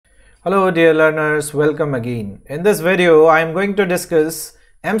Hello dear learners, welcome again. In this video, I am going to discuss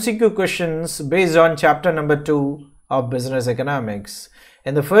MCQ questions based on chapter number 2 of Business Economics.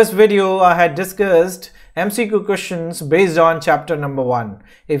 In the first video, I had discussed MCQ questions based on chapter number 1.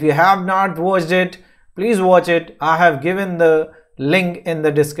 If you have not watched it, please watch it. I have given the link in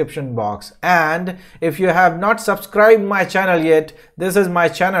the description box. And if you have not subscribed my channel yet, this is my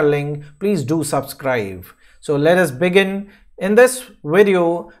channel link. Please do subscribe. So let us begin. In this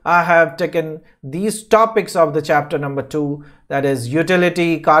video, I have taken these topics of the chapter number 2, that is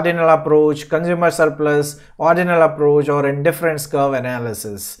utility, cardinal approach, consumer surplus, ordinal approach, or indifference curve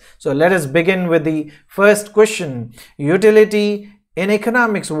analysis. So let us begin with the first question. Utility in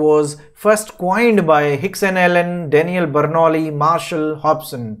economics was first coined by Hickson Allen, Daniel Bernoulli, Marshall,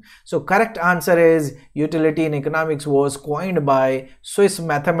 Hobson. So correct answer is utility in economics was coined by Swiss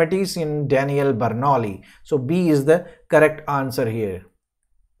mathematician Daniel Bernoulli. So B is the correct answer here.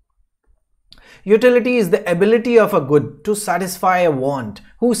 Utility is the ability of a good to satisfy a want.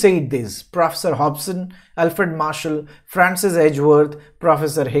 Who said this? Professor Hobson, Alfred Marshall, Francis Edgeworth,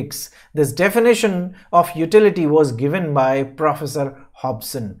 Professor Hicks. This definition of utility was given by Professor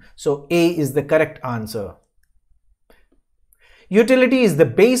Hobson. So A is the correct answer. Utility is the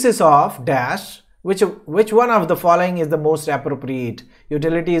basis of dash. Which one of the following is the most appropriate?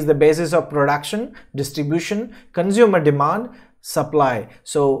 Utility is the basis of production, distribution, consumer demand, supply.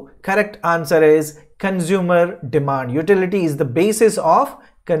 So correct answer is consumer demand. Utility is the basis of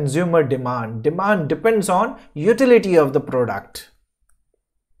consumer demand. Demand depends on utility of the product.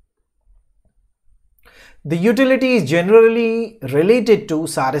 The utility is generally related to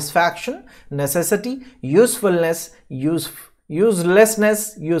satisfaction, necessity, usefulness,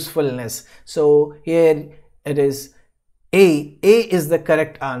 uselessness, usefulness. So here it is A. A is the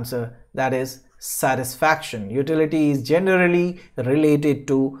correct answer, that is satisfaction. Utility is generally related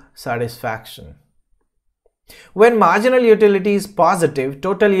to satisfaction. When marginal utility is positive,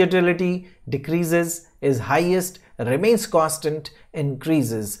 total utility decreases, is highest, remains constant,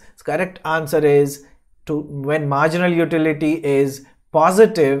 increases. Correct answer is when marginal utility is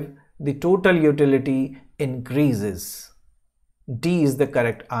positive, the total utility increases. D is the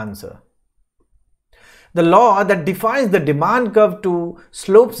correct answer. The law that defines the demand curve to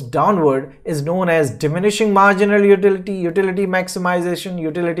slopes downward is known as diminishing marginal utility, utility maximization,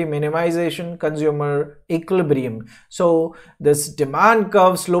 utility minimization, consumer equilibrium. So this demand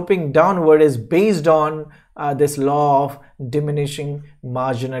curve sloping downward is based on this law of diminishing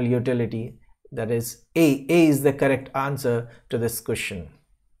marginal utility. That is A. A is the correct answer to this question.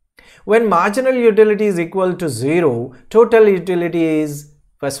 When marginal utility is equal to 0, total utility is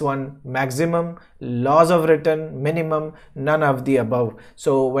first one maximum, laws of return, minimum, none of the above.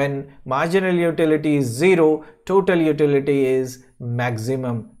 So when marginal utility is 0, total utility is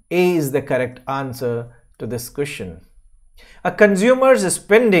maximum. A is the correct answer to this question. A consumer's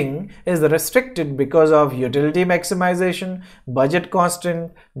spending is restricted because of utility maximization, budget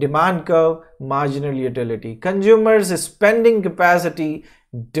constant, demand curve, marginal utility. Consumer's spending capacity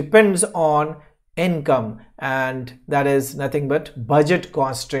depends on income, and that is nothing but budget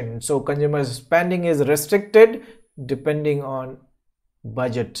constraint. So consumer spending is restricted depending on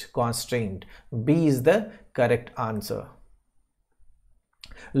budget constraint. B is the correct answer.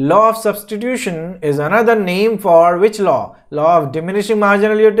 Law of substitution is another name for which law? Law of diminishing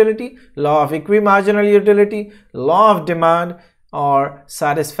marginal utility, law of equi-marginal utility, law of demand, or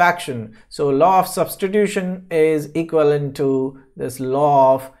satisfaction. So law of substitution is equivalent to this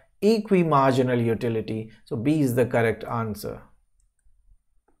law of equi-marginal utility. So B is the correct answer.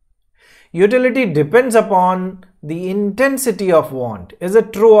 Utility depends upon the intensity of want. Is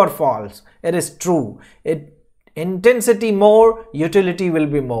it true or false? It is true. Intensity more, utility will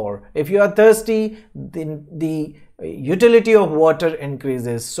be more. If you are thirsty, then the utility of water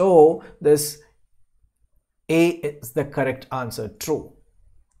increases. So this A is the correct answer, true.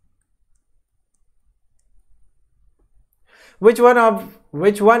 Which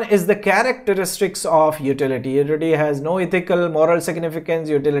one is the characteristics of utility? Utility has no ethical, moral significance.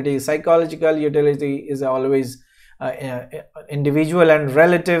 Utility is psychological. Utility is always individual and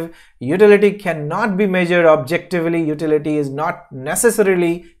relative. Utility cannot be measured objectively. Utility is not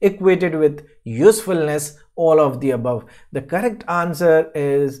necessarily equated with usefulness. All of the above. The correct answer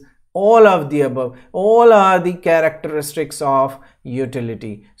is all of the above. All are the characteristics of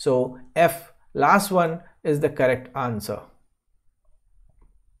utility. So F, last one, is the correct answer.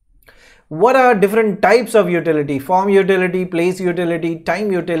 What are different types of utility? Form utility, place utility,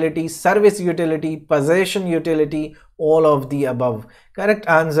 time utility, service utility, possession utility, all of the above. Correct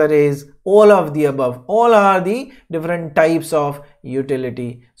answer is all of the above. All are the different types of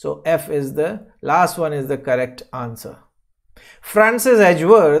utility. So F is the last one is the correct answer. Francis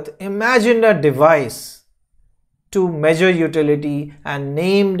Edgeworth imagined a device to measure utility and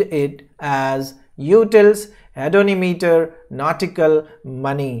named it as utils, hedonimeter, nautical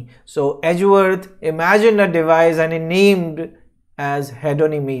money. So Edgeworth imagined a device and he named as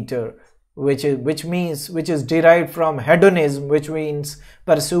hedonimeter, which is derived from hedonism, which means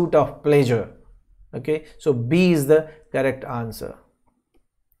pursuit of pleasure. Okay, so B is the correct answer.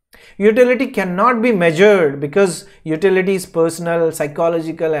 Utility cannot be measured because utility is personal,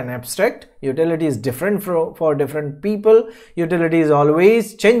 psychological and abstract. Utility is different for different people. Utility is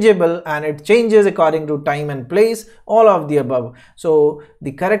always changeable and it changes according to time and place, all of the above. So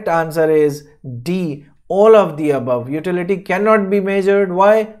the correct answer is D, all of the above. Utility cannot be measured.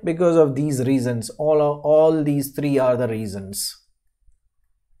 Why? Because of these reasons. All these three are the reasons.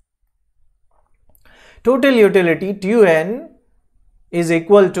 Total utility TUN is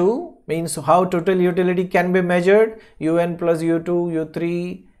equal to, means how total utility can be measured, UN plus U2,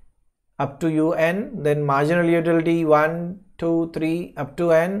 U3 up to UN, then marginal utility 1, 2, 3 up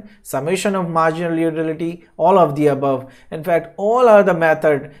to N, summation of marginal utility, all of the above. In fact, all are the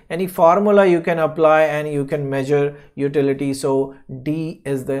method, any formula you can apply and you can measure utility. So D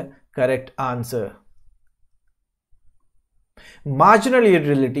is the correct answer. Marginal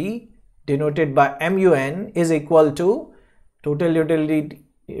utility denoted by MUN is equal to total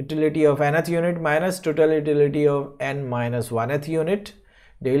utility of nth unit minus total utility of n minus 1th unit,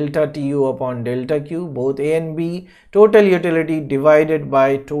 delta TU upon delta Q, both A and B, total utility divided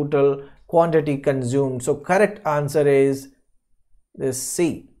by total quantity consumed. So correct answer is this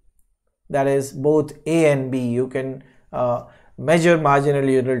C, that is both A and B. You can measure marginal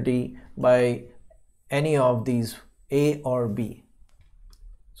utility by any of these, A or B.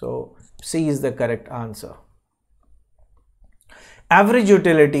 So C is the correct answer. Average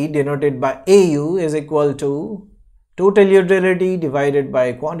utility denoted by AU is equal to total utility divided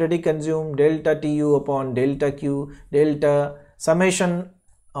by quantity consumed, delta TU upon delta Q, delta summation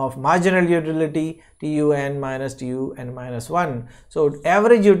of marginal utility TUN minus TUN minus 1. So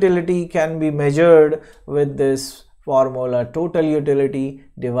average utility can be measured with this formula, total utility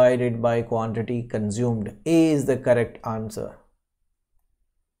divided by quantity consumed. A is the correct answer.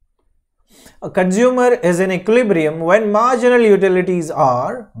 A consumer is in equilibrium when marginal utilities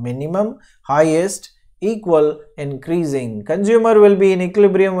are minimum, highest, equal, increasing. Consumer will be in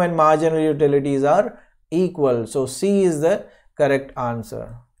equilibrium when marginal utilities are equal. So C is the correct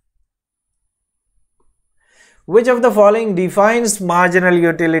answer. Which of the following defines marginal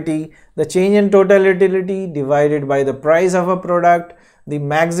utility? The change in total utility divided by the price of a product, the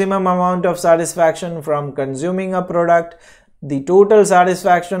maximum amount of satisfaction from consuming a product, the total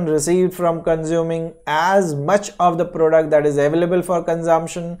satisfaction received from consuming as much of the product that is available for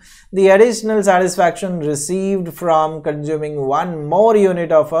consumption, the additional satisfaction received from consuming one more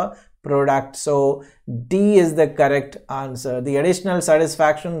unit of a product. So D is the correct answer. The additional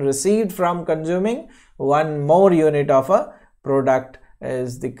satisfaction received from consuming one more unit of a product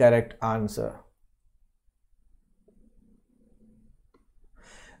is the correct answer.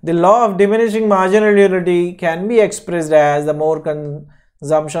 The law of diminishing marginal utility can be expressed as the more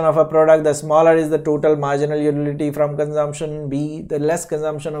consumption of a product, the smaller is the total marginal utility from consumption. B, the less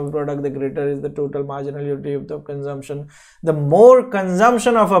consumption of a product, the greater is the total marginal utility of the consumption. The more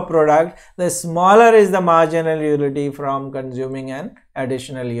consumption of a product, the smaller is the marginal utility from consuming an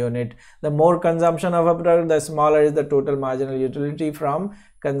additional unit. The more consumption of a product, the smaller is the total marginal utility from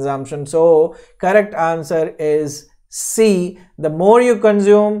consumption. So correct answer is C. The more you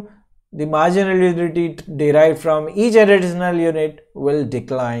consume, the marginal utility derived from each additional unit will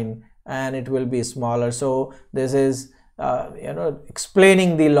decline and it will be smaller. So this is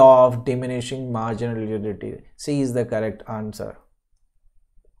explaining the law of diminishing marginal utility. C is the correct answer.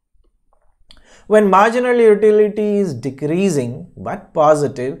 When marginal utility is decreasing but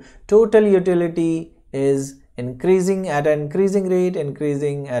positive, total utility is increasing at an increasing rate,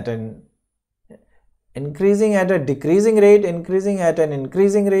 increasing at a decreasing rate, increasing at an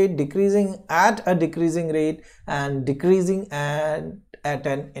increasing rate, decreasing at a decreasing rate, and decreasing at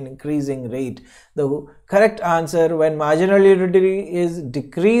an increasing rate. The correct answer, when marginal utility is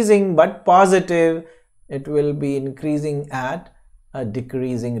decreasing but positive, it will be increasing at a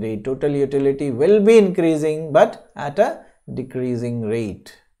decreasing rate. Total utility will be increasing but at a decreasing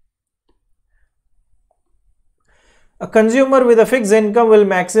rate. A consumer with a fixed income will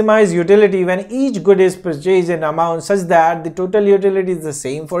maximize utility when each good is purchased in amount such that the total utility is the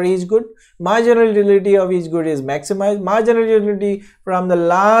same for each good. Marginal utility of each good is maximized. Marginal utility from the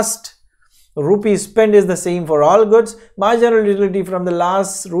last rupee spent is the same for all goods. Marginal utility from the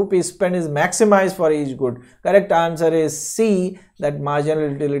last rupee spent is maximized for each good. Correct answer is C, that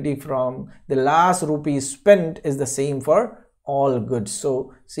marginal utility from the last rupee spent is the same for all goods.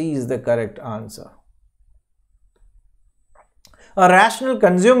 So C is the correct answer. A rational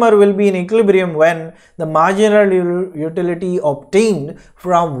consumer will be in equilibrium when the marginal utility obtained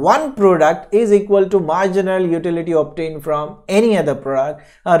from one product is equal to marginal utility obtained from any other product.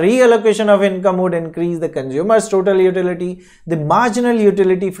 A reallocation of income would increase the consumer's total utility. The marginal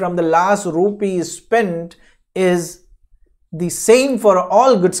utility from the last rupee spent is the same for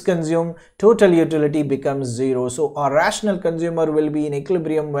all goods consumed. Total utility becomes 0. So a rational consumer will be in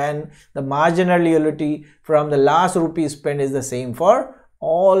equilibrium when the marginal utility from the last rupee spent is the same for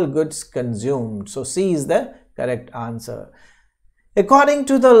all goods consumed. So C is the correct answer. According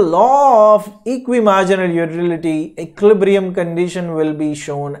to the law of equi-marginal utility, equilibrium condition will be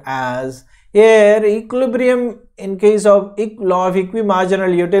shown as, here equilibrium in case of law of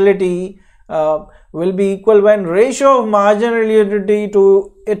equi-marginal utility will be equal when ratio of marginal utility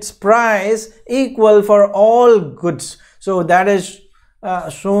to its price equal for all goods. So that is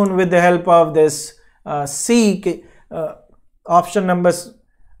shown with the help of this C. Option number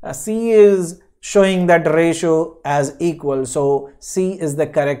C is showing that ratio as equal. So C is the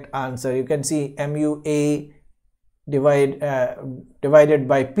correct answer. You can see MUA divided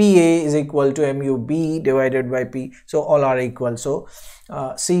by PA is equal to MUB divided by P. So all are equal. So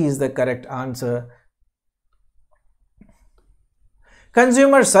C is the correct answer.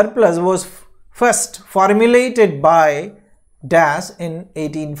 Consumer surplus was first formulated by Dash in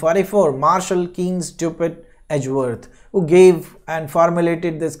 1844. Marshall, Keynes, Dupuit, Edgeworth, who gave and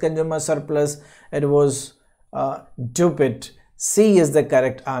formulated this consumer surplus. It was Dupuit. C is the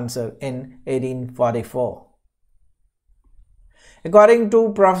correct answer in 1844. According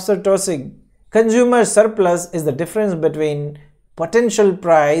to Professor Taussig, consumer surplus is the difference between potential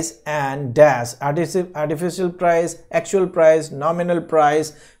price and dash, artificial price, actual price, nominal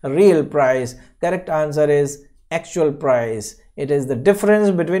price, real price. Correct answer is actual price. It is the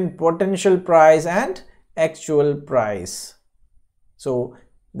difference between potential price and actual price. So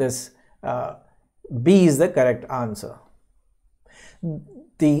this B is the correct answer.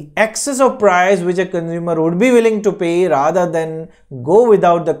 The excess of price which a consumer would be willing to pay rather than go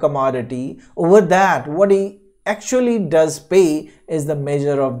without the commodity, over that what he actually does pay is the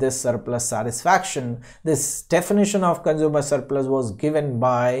measure of this surplus satisfaction. This definition of consumer surplus was given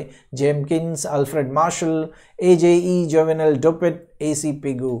by Jenkins, Alfred Marshall, A.J.E. Juvenal, Dupuit, A.C.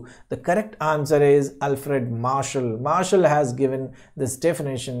 Pigou. The correct answer is Alfred Marshall. Marshall has given this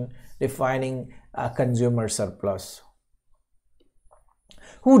definition defining a consumer surplus.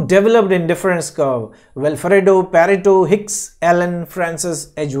 Who developed indifference curve? Wilfredo, Pareto, Hicks, Allen,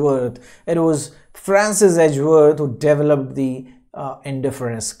 Francis, Edgeworth. It was Francis Edgeworth who developed the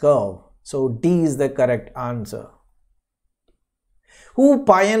indifference curve. So D is the correct answer. Who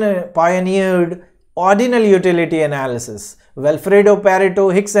pioneered ordinal utility analysis? Wilfredo,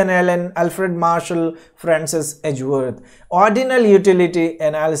 Pareto, Hicks and Allen, Alfred Marshall, Francis Edgeworth. Ordinal utility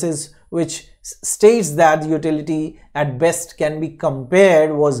analysis, which states that utility at best can be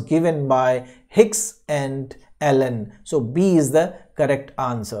compared, was given by Hicks and Allen. So B is the correct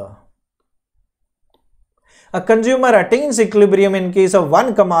answer. A consumer attains equilibrium in case of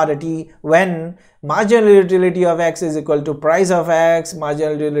one commodity when marginal utility of X is equal to price of X,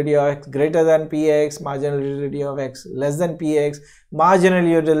 marginal utility of X greater than Px, marginal utility of X less than Px, marginal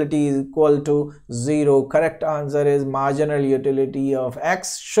utility is equal to 0. Correct answer is marginal utility of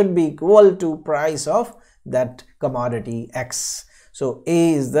X should be equal to price of that commodity X. So A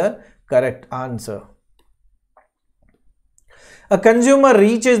is the correct answer. A consumer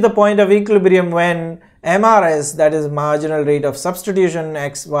reaches the point of equilibrium when MRS, that is marginal rate of substitution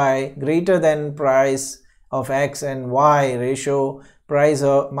XY, greater than price of X and Y ratio, price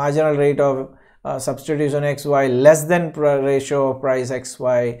of marginal rate of substitution XY less than ratio of price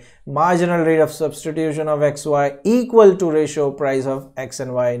XY, marginal rate of substitution of XY equal to ratio of price of X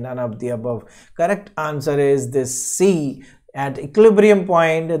and Y, none of the above. Correct answer is this C. At equilibrium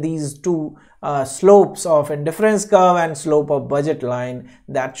point, these two slopes of indifference curve and slope of budget line,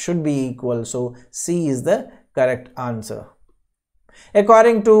 that should be equal. So C is the correct answer.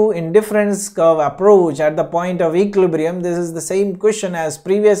 According to indifference curve approach at the point of equilibrium, this is the same question as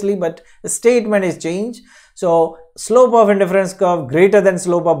previously, but the statement is changed. So slope of indifference curve greater than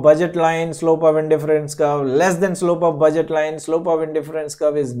slope of budget line, slope of indifference curve less than slope of budget line, slope of indifference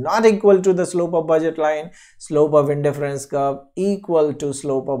curve is not equal to the slope of budget line, slope of indifference curve equal to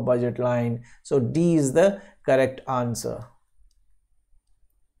slope of budget line. So D is the correct answer.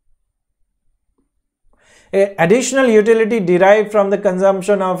 Additional utility derived from the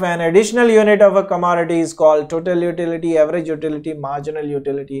consumption of an additional unit of a commodity is called total utility, average utility, marginal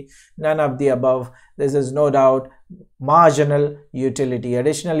utility, none of the above. This is no doubt marginal utility.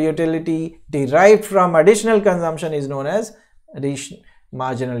 Additional utility derived from additional consumption is known as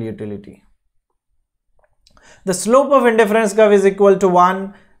marginal utility. The slope of indifference curve is equal to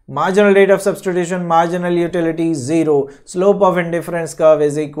 1. Marginal rate of substitution, marginal utility 0. Slope of indifference curve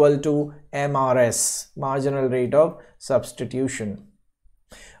is equal to MRS, marginal rate of substitution.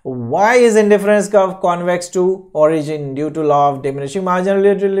 Why is indifference curve convex to origin? Due to law of diminishing marginal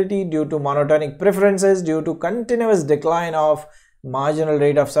utility, due to monotonic preferences, due to continuous decline of marginal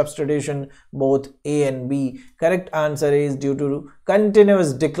rate of substitution, both A and B. Correct answer is due to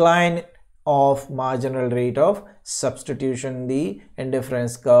continuous decline of marginal rate of substitution. The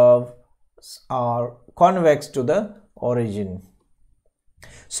indifference curves are convex to the origin.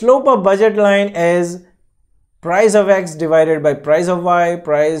 Slope of budget line is price of X divided by price of Y,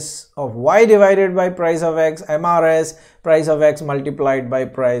 price of Y divided by price of X, MRS, price of X multiplied by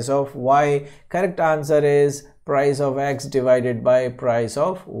price of Y. Correct answer is price of X divided by price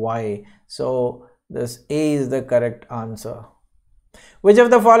of Y. So this A is the correct answer. Which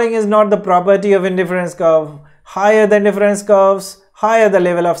of the following is not the property of indifference curve? Higher the indifference curves, higher the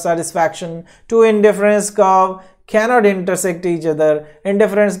level of satisfaction. Two indifference curve cannot intersect each other.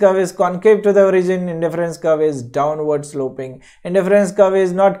 Indifference curve is concave to the origin, indifference curve is downward sloping. Indifference curve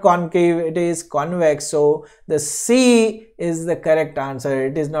is not concave, it is convex. So the C is the correct answer.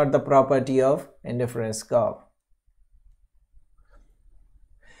 It is not the property of indifference curve.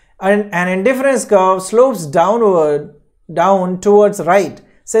 And an indifference curve slopes down towards right,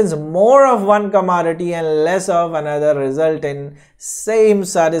 since more of one commodity and less of another result in same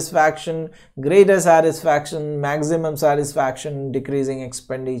satisfaction, greater satisfaction, maximum satisfaction, decreasing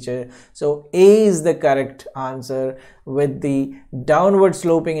expenditure. So A is the correct answer. With the downward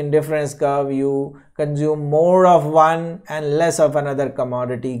sloping indifference curve, you consume more of one and less of another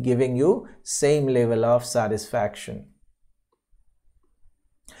commodity, giving you same level of satisfaction.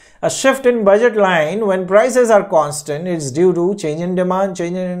 A shift in budget line when prices are constant is due to change in demand,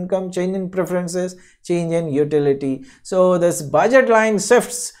 change in income, change in preferences, change in utility. So this budget line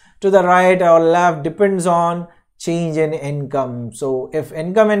shifts to the right or left depends on change in income. So if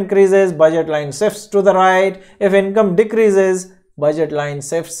income increases, budget line shifts to the right. If income decreases, budget line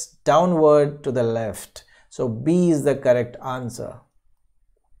shifts downward to the left. So B is the correct answer.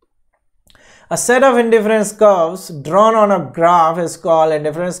 A set of indifference curves drawn on a graph is called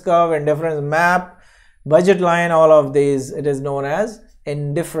indifference curve, indifference map, budget line, all of these. It is known as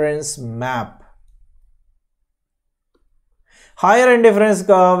indifference map. Higher indifference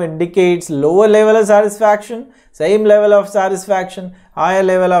curve indicates lower level of satisfaction, same level of satisfaction, higher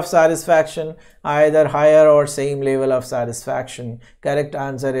level of satisfaction, either higher or same level of satisfaction. Correct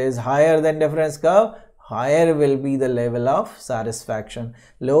answer is higher than difference curve, higher will be the level of satisfaction.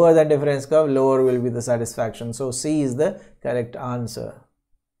 Lower than difference curve, lower will be the satisfaction. So C is the correct answer.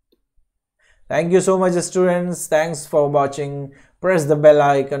 Thank you so much, students. Thanks for watching. Press the bell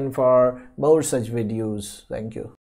icon for more such videos. Thank you.